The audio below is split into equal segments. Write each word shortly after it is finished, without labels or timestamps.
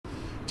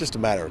just a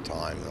matter of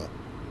time.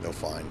 They'll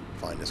find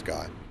this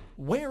guy.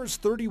 Where's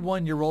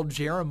 31-year-old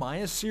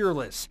Jeremiah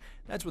Searless?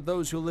 That's what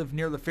those who live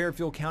near the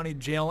Fairfield County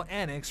Jail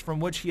Annex from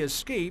which he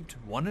escaped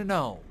want to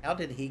know. How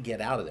did he get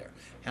out of there?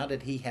 How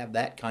did he have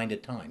that kind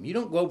of time? You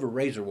don't go over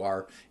razor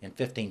wire in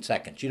 15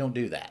 seconds. You don't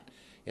do that.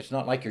 It's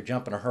not like you're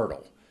jumping a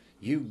hurdle.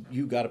 You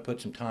got to put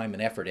some time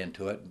and effort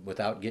into it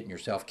without getting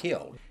yourself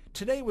killed.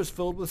 Today was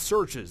filled with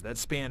searches that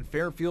span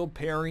Fairfield,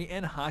 Perry,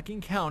 and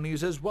Hocking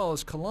counties as well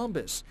as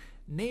Columbus.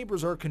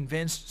 Neighbors are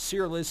convinced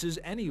Searless is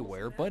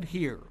anywhere but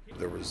here.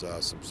 There was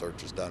some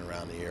searches done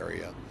around the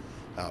area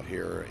out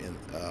here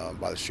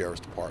by the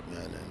sheriff's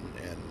department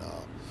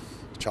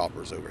and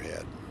choppers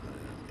overhead,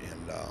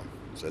 and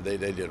so they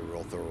did a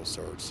real thorough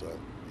search. So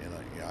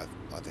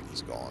I think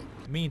he's gone.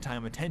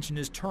 Meantime, attention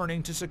is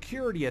turning to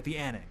security at the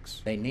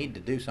Annex. They need to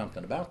do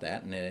something about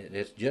that, and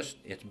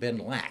it's been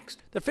laxed.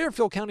 The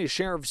Fairfield County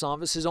Sheriff's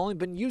Office has only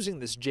been using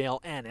this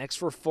jail annex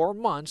for 4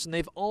 months, and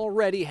they've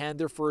already had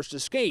their first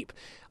escape.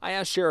 I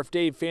asked Sheriff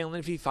Dave Phelan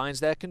if he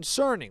finds that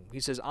concerning. He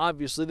says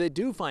obviously they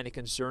do find it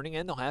concerning,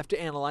 and they'll have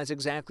to analyze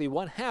exactly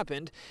what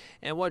happened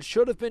and what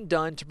should have been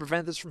done to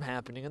prevent this from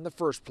happening in the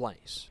first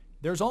place.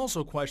 There's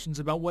also questions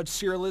about what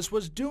Searless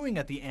was doing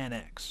at the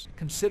Annex,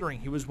 considering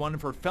he was wanted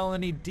for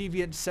felony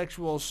deviant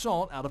sexual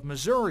assault out of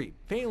Missouri.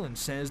 Phelan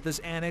says this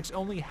annex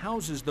only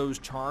houses those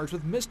charged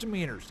with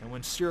misdemeanors, and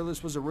when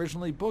Searless was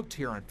originally booked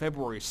here on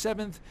February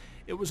 7th,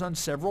 it was on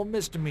several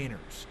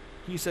misdemeanors.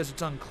 He says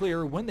it's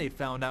unclear when they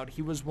found out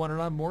he was wanted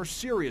on more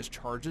serious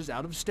charges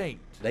out of state.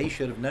 They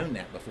should have known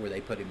that before they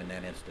put him in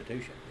that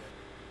institution.